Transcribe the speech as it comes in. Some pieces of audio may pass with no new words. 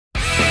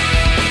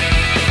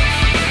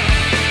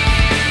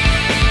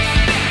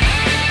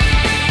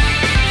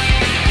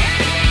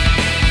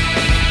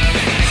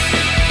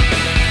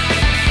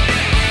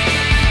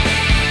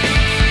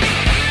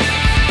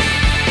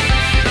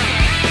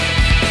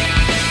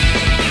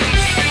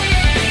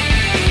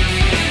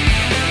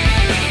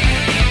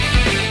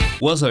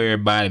What's up,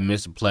 everybody?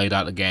 Mr. Play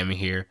Dr. Gaming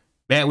here,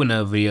 back with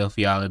another video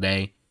for y'all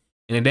today.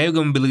 And today we're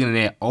gonna be looking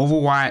at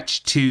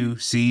Overwatch 2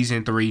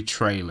 Season 3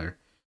 trailer.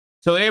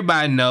 So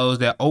everybody knows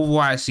that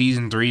Overwatch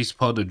Season 3 is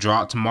supposed to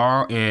drop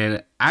tomorrow,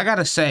 and I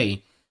gotta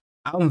say,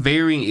 I'm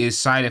very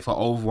excited for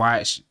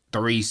Overwatch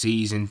 3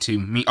 Season 2.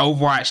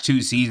 Overwatch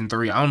 2 Season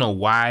 3. I don't know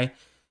why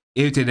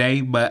it's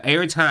today, but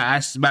every time I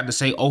was about to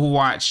say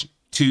Overwatch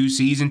 2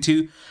 Season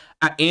 2,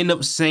 I end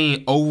up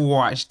saying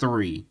Overwatch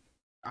 3.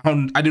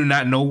 I do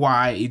not know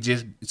why. It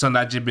just something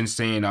I've just been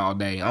saying all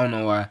day. I don't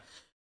know why.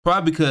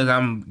 Probably because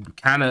I'm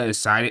kind of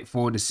excited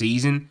for the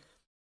season.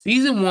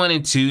 Season 1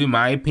 and 2, in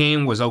my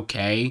opinion, was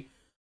okay.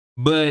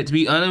 But to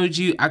be honest with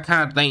you, I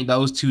kind of think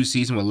those two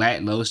seasons were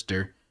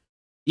lackluster.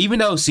 Even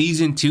though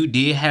Season 2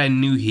 did have a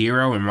new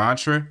hero and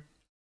mantra,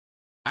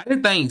 I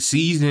didn't think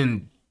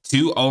Season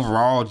 2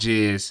 overall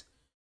it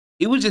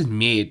was just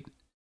mid.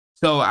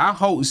 So I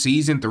hope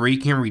Season 3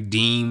 can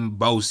redeem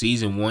both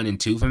Season 1 and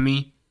 2 for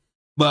me.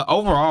 But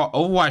overall,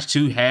 Overwatch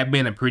 2 had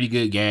been a pretty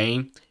good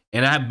game,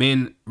 and I've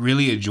been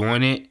really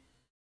enjoying it.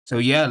 So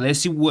yeah, let's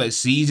see what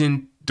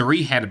Season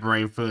 3 had to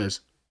bring for us.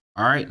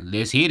 Alright,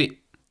 let's hit it.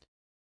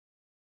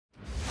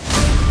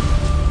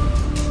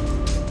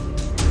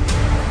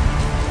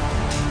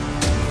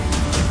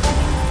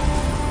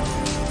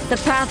 The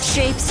path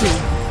shapes me.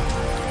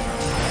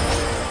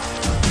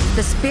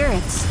 The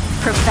spirits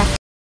perfect.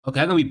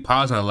 Okay, I'm gonna be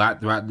pausing a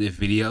lot throughout this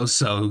video,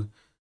 so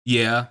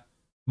yeah.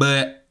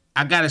 But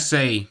I gotta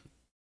say,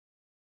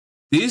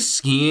 this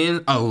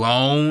skin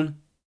alone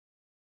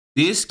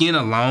is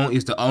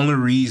the only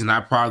reason I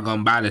probably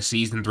gonna buy the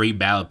Season 3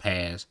 Battle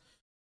Pass.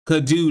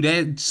 Cause dude,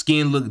 that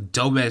skin look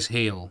dope as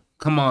hell.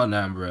 Come on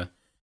now, bro.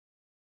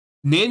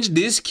 Ninja,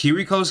 this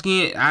Kiriko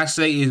skin, I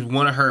say, is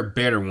one of her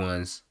better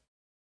ones.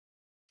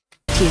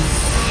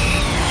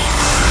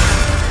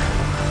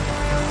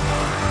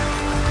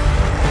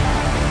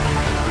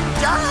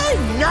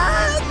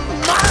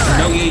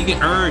 No, yeah, you can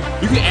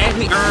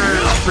actually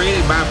earn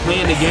credit by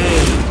playing the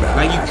game,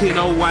 like you could in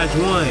Overwatch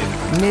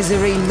 1.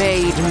 Misery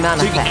made manifest.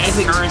 So you can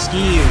actually earn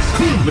skins,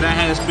 but I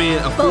had to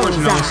spend a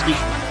fortune on skins.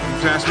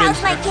 I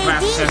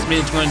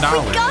spent $20.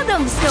 We got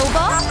them,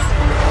 Snowball.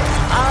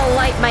 I'll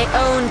light my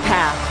own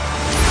path.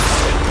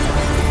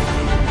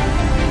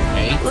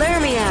 Hey. Lure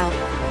me out.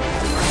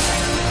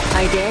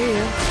 I dare you.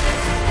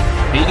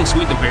 You can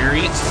sweep the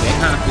variants. That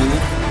kind of cool.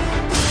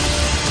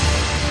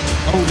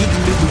 Oh, this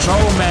is the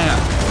control map.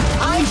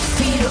 I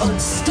feel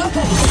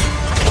unstoppable.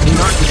 In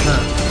Arctica.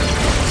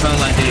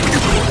 Something like that.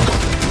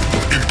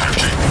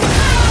 Impacting.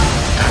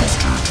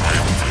 After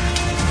triumphant.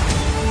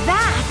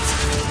 That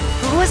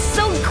was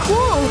so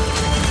cool.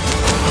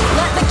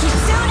 Let the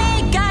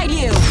Kitsune guide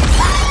you.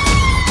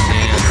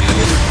 Damn,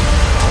 dude.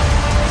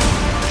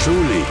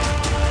 Truly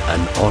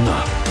an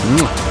honor.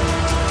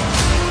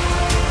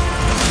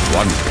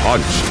 One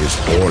punch is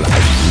all I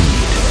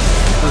need.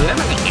 Oh, is that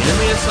like an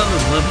anime or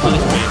something? One Punch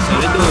Man. So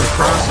they're doing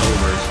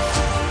crossovers.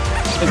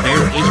 It's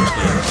very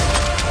interesting.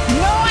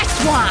 Nice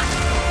one.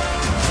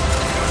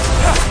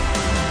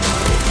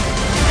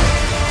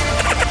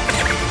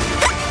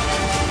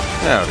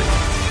 Howdy.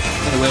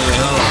 Wait,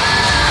 hold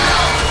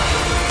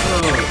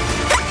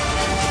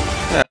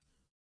on.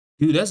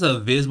 Dude, that's a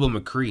visible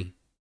McCree.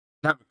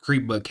 Not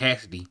McCree, but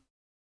Cassidy.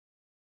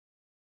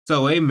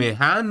 So, wait a minute.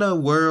 How in the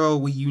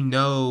world will you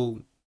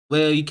know?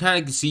 Well, you kind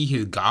of can see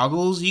his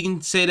goggles. You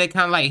can say that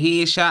kind of like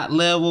headshot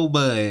level,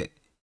 but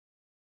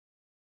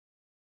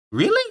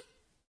really?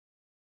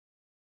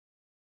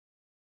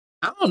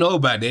 I don't know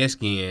about that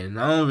skin.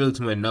 I don't really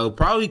too much know.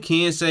 Probably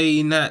can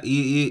say not.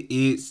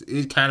 It's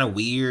kind of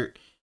weird.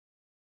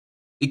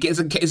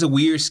 It's a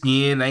weird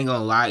skin. I ain't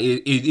gonna lie.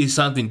 It's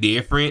something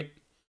different.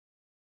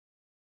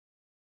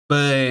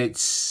 But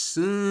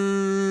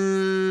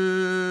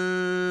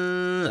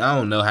I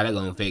don't know how that's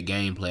gonna affect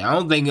gameplay. I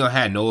don't think it'll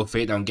have no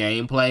effect on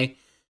gameplay.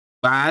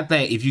 But I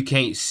think if you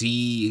can't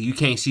see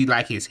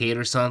like his head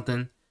or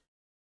something.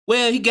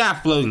 Well, he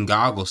got floating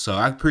goggles, so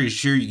I'm pretty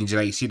sure you can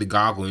just like see the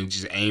goggle and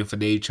just aim for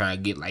them trying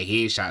to get like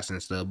headshots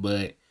and stuff.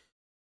 But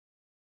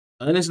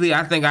honestly,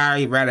 I think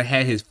I'd rather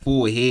have his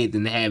full head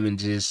than having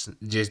just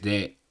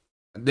that.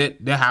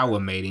 That's how it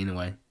was made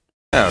anyway.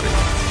 Howdy.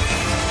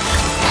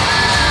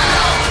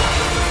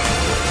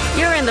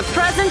 You're in the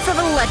presence of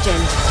a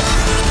legend.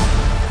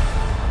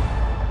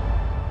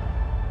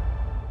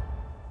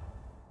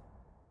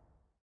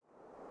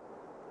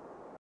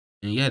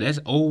 And yeah, that's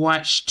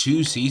Overwatch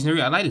 2 Season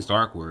 3. I like this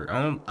artwork.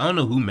 I don't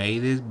know who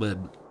made this, but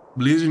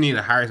Blizzard need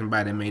to hire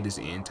somebody that made this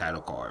end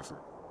title card for.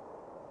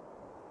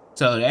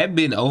 So that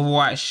been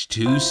Overwatch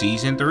 2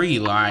 Season 3.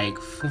 Like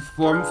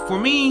for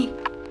me,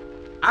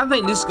 I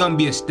think this is gonna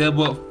be a step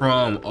up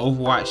from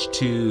Overwatch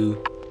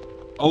 2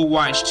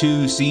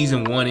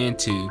 Season 1 and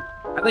 2.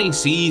 I think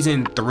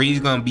Season 3 is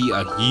gonna be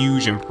a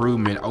huge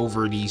improvement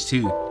over these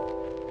two.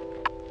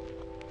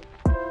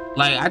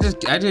 Like I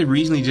just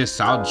recently just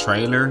saw the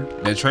trailer.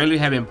 The trailer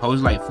had been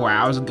posted like 4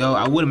 hours ago.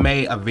 I would have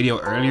made a video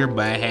earlier,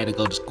 but I had to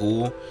go to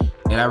school,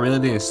 and I really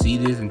didn't see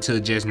this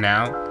until just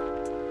now.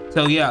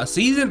 So yeah,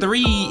 season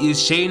 3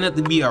 is shaping up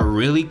to be a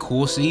really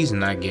cool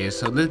season, I guess.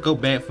 So let's go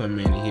back for a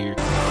minute here.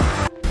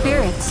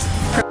 Spirits.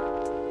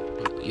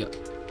 Yep.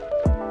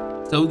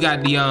 So we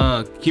got the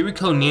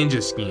Kiriko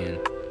Ninja skin.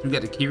 We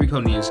got the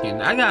Kiriko Ninja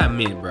skin. I gotta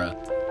admit, bro,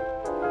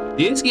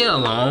 this skin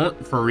alone,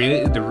 for real,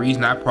 is the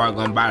reason I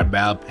probably gonna buy the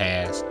Battle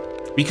Pass.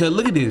 Because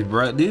look at this,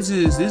 bro. This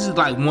is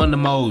like one of the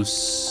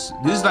most.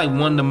 This is like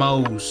one of the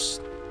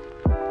most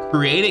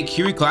created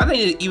Kiriko. I think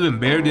it's even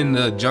better than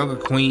the Jungle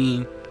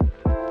Queen.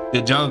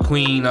 The Jungle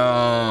Queen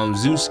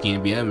Zeus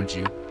skin, be honest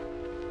with you.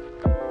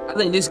 I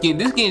think this skin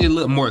just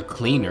look more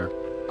cleaner.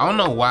 I don't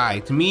know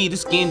why. To me,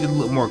 this skin just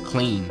look more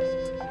clean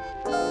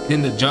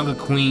than the Jungle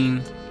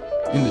Queen,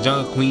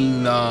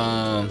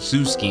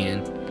 Zeus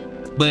skin.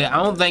 But I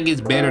don't think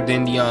it's better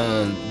than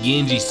the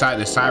Genji side,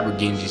 the Cyber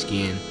Genji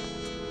skin.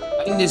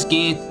 I think this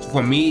skin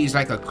for me is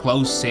like a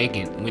close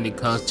second when it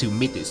comes to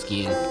mythic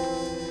skin.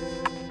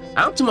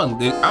 I don't too much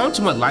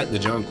like the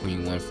Jungle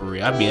Queen one, for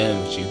real. I'll be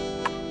honest with you.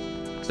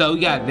 So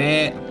we got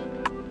that.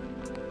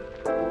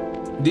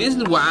 This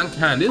is what I'm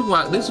kind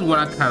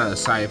of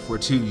excited for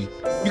too.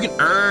 You can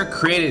earn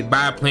credit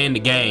by playing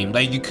the game,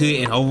 like you could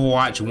in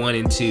Overwatch 1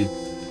 and 2.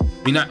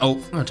 I mean,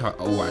 I'm gonna talk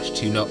Overwatch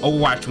 2. No,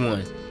 Overwatch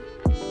 1.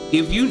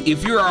 If you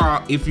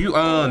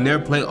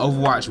never played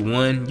Overwatch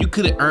 1, you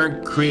could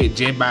earn credit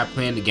just by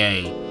playing the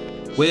game.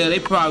 Well, they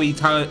probably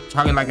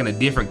talking like in a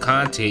different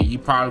content. You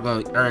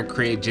probably gonna earn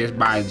credit just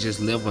by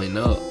leveling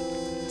up.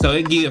 So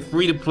they give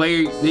free to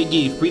play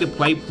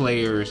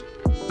players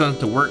something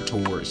to work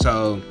towards.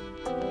 So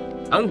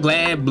I'm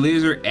glad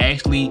Blizzard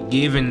actually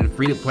giving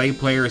free to play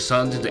players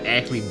something to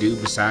actually do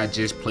besides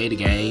just play the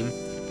game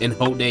and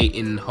hope they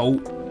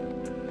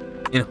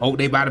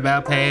buy the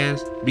Battle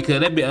Pass. Because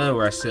let's be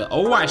honest,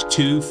 Overwatch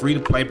 2 free to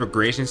play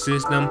progression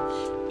system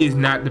is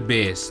not the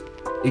best.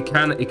 It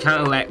kind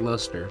of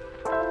lackluster.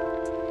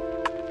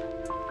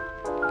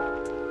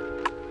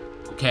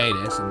 Okay,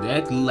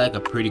 that look like a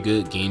pretty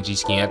good Genji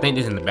skin. I think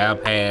this is in the Battle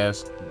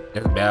Pass.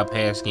 That's a Battle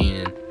Pass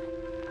skin.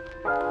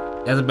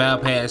 That's a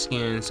Battle Pass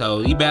skin.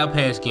 So the Battle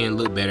Pass skin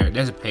look better.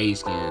 That's a paid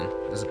skin.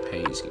 That's a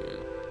paid skin.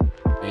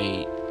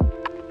 Paid.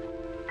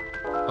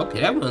 Okay,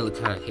 that one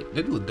look kind of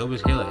that look dope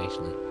as hell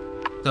actually.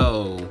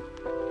 So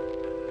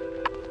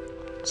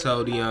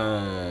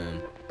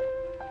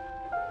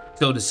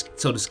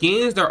the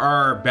skins that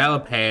are Battle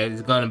Pass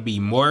is gonna be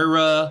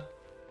Moira,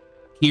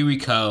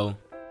 Kiriko,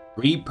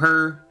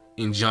 Reaper,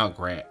 and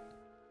Junkrat.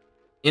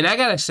 And I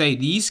gotta say,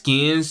 these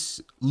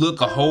skins look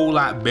a whole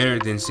lot better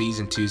than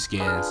Season 2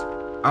 skins.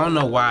 I don't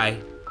know why,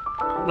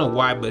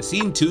 but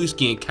Season 2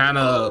 skin kind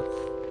of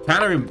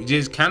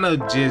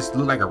just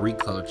look like a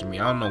recolor to me.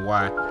 I don't know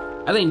why.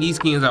 I think these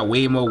skins are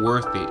way more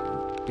worth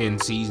it than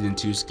Season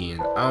 2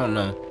 skins. I don't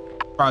know.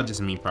 Probably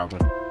just me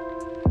problem.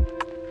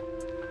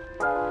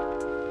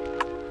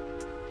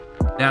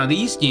 Now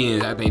these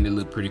skins, I think they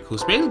look pretty cool,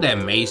 especially that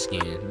Mei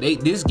skin.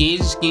 This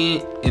Genji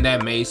skin and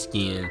that Mei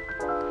skin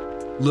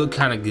look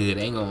kind of good,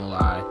 ain't gonna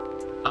lie.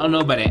 I don't know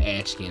about that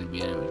Ash skin, to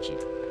be honest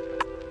with you.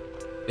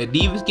 The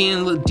Diva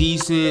skin look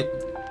decent.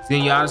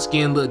 Zenyatta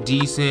skin look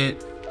decent.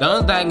 The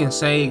only thing I can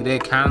say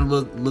that kind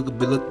of look a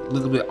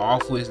bit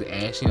awful is the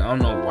Ash skin. I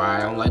don't know why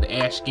I don't like the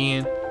Ash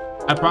skin.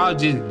 I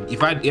probably just,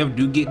 if I ever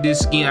do get this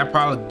skin, I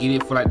probably get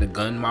it for like the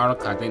gun model,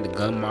 cause I think the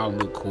gun model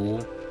look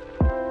cool.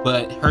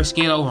 But her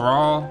skin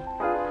overall,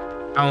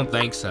 I don't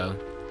think so.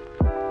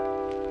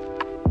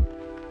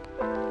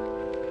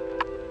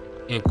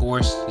 And of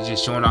course, it's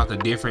just showing off the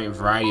different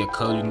variety of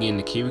colors you can get in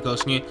the Kiriko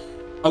skin.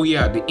 Oh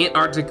yeah, the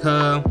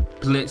Antarctica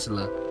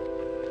Peninsula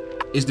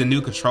is the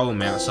new control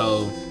map.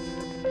 So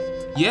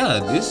yeah,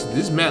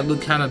 this map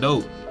look kind of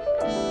dope.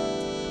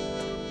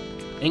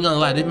 Ain't gonna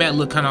lie, this map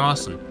look kind of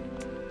awesome.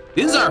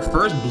 This is our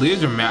first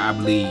Blizzard map, I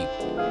believe.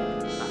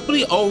 I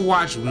believe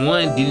Overwatch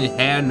 1 didn't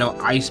have no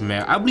ice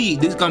map. I believe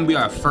this is gonna be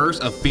our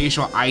first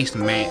official ice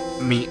map.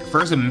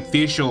 First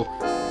official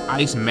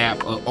ice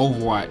map of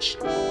Overwatch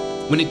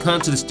when it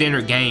comes to the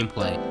standard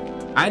gameplay.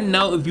 I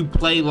know if you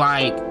play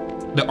like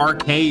the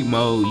arcade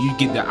mode, you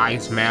get the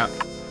ice map.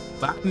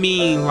 But I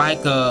mean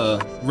like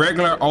a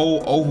regular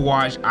old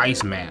Overwatch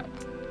ice map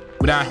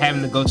without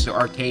having to go to the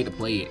arcade to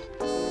play it.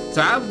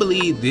 So I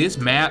believe this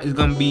map is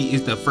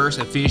the first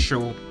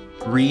official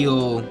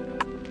real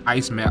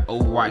ice map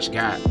Overwatch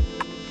got.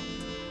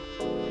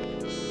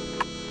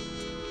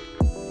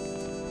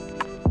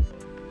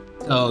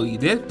 So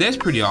that's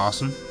pretty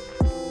awesome.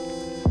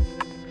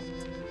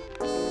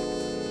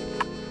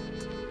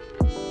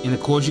 And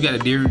of course you got a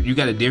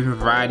different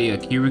variety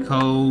of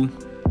Kiriko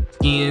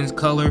skins,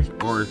 colors,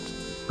 or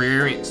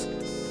variants.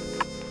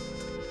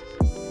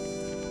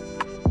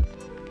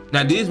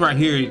 Now this right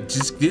here,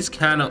 this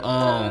kind of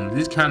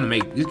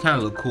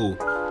look cool.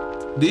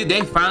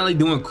 They finally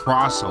doing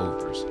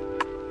crossovers.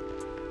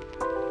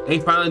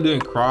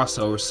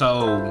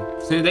 So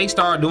since they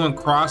started doing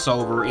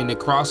crossover and the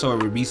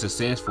crossover be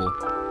successful,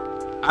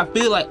 I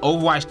feel like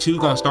Overwatch 2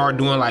 gonna start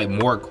doing like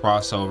more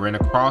crossover, and the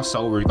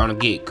crossover is gonna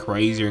get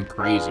crazier and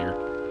crazier.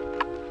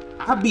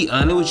 I'll be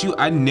honest with you,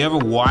 I never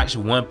watched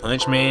One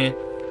Punch Man.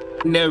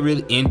 never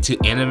really into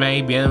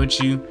anime, being honest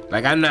with you.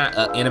 Like, I'm not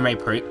an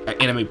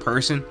anime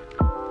person,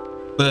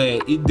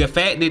 but the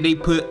fact that they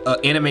put an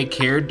anime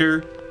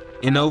character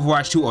in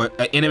Overwatch 2 or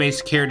an anime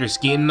character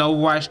skin in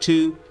Overwatch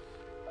 2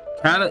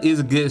 kind of is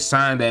a good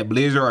sign that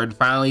Blizzard are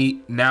finally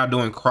now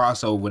doing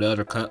crossover with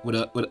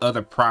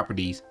other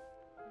properties.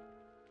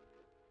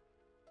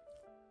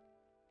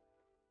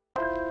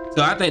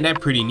 So I think that's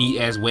pretty neat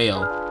as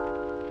well.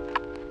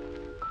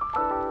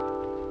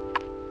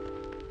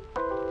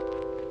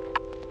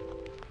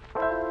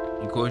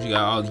 Of course, you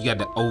got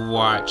the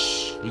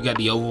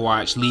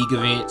Overwatch League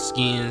event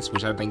skins,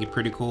 which I think is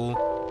pretty cool.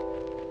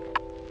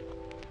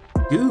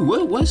 Dude,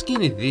 what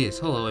skin is this?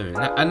 Hold on, wait a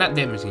minute. Not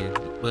that much skin,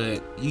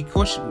 but of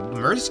course,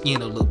 Mercy skin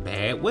don't look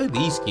bad. What are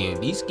these skins?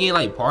 These skins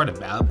like part of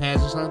the Battle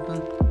Pass or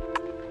something?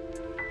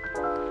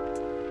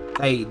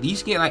 Like these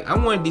skins, like I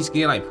wanted these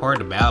skins like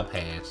part of the Battle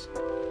Pass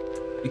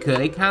because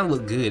they kind of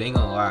look good. Ain't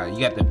gonna lie. You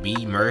got the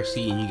Bee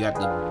Mercy and you got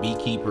the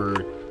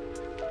Beekeeper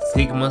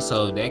Sigma,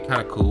 so that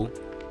kind of cool.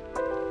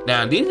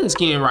 Now this is a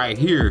skin right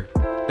here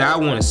that I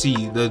want to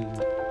see, the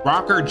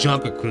Rocker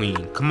Junker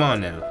Queen. Come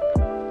on now.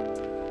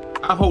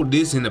 I hope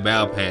this in the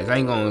Battle Pass. I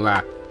ain't gonna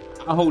lie.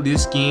 I hope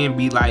this skin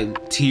be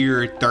like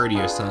tier 30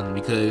 or something,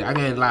 because I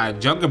can't lie.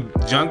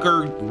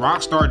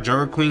 Rockstar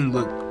Junker Queen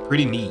look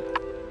pretty neat.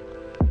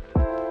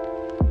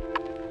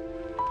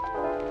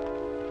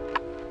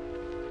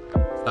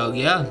 So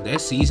yeah,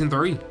 that's season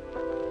 3.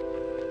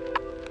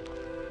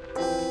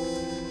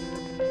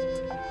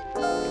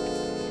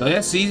 So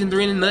that's season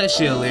 3 in a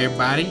nutshell,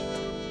 everybody.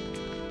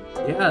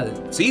 Yeah,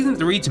 season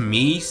 3 to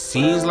me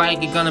seems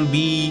like it's gonna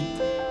be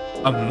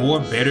a more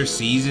better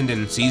season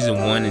than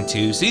season 1 and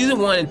 2. Season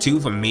 1 and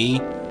 2 for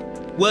me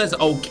was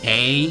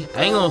okay.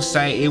 I ain't gonna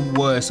say it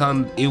was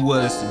something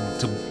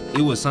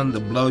to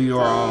blow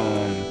your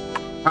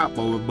top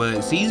over,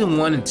 but season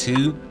 1 and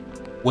 2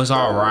 was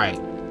alright.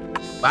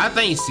 But I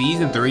think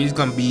season 3 is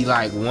gonna be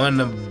like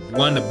one of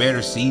the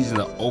better seasons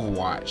of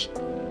Overwatch.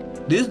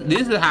 This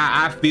is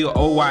how I feel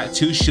Overwatch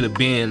 2 should have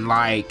been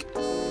like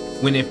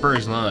when it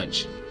first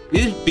launched.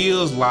 This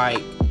feels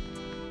like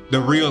the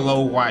real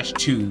Overwatch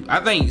 2. I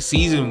think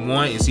season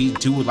 1 and season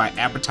 2 was like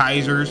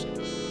appetizers,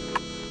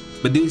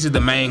 but this is the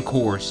main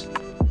course.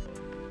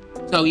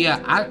 So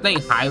yeah, I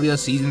think highly of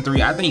season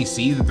 3. I think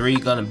season 3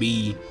 is gonna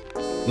be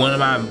one of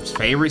my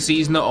favorite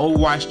seasons of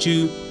Overwatch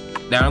 2.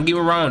 Now don't get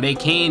me wrong, they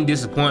can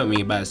disappoint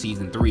me about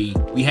season 3.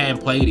 We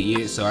haven't played it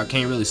yet, so I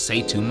can't really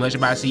say too much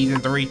about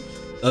season 3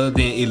 other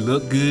than it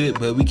looked good,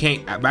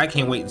 but I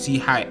can't wait to see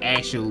how it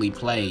actually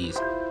plays.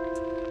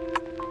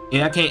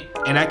 And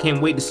I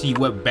can't wait to see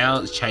what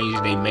balance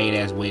changes they made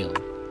as well.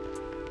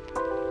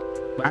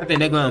 But I think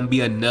they're gonna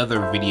be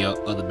another video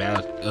of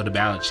the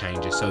balance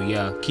changes. So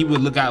yeah, keep a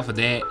lookout for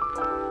that.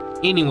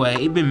 Anyway,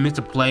 it's been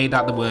Mr. Play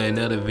Doctor with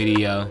another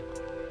video.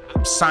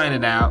 I'm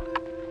signing out.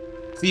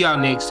 See y'all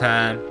next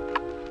time.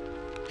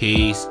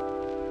 Peace.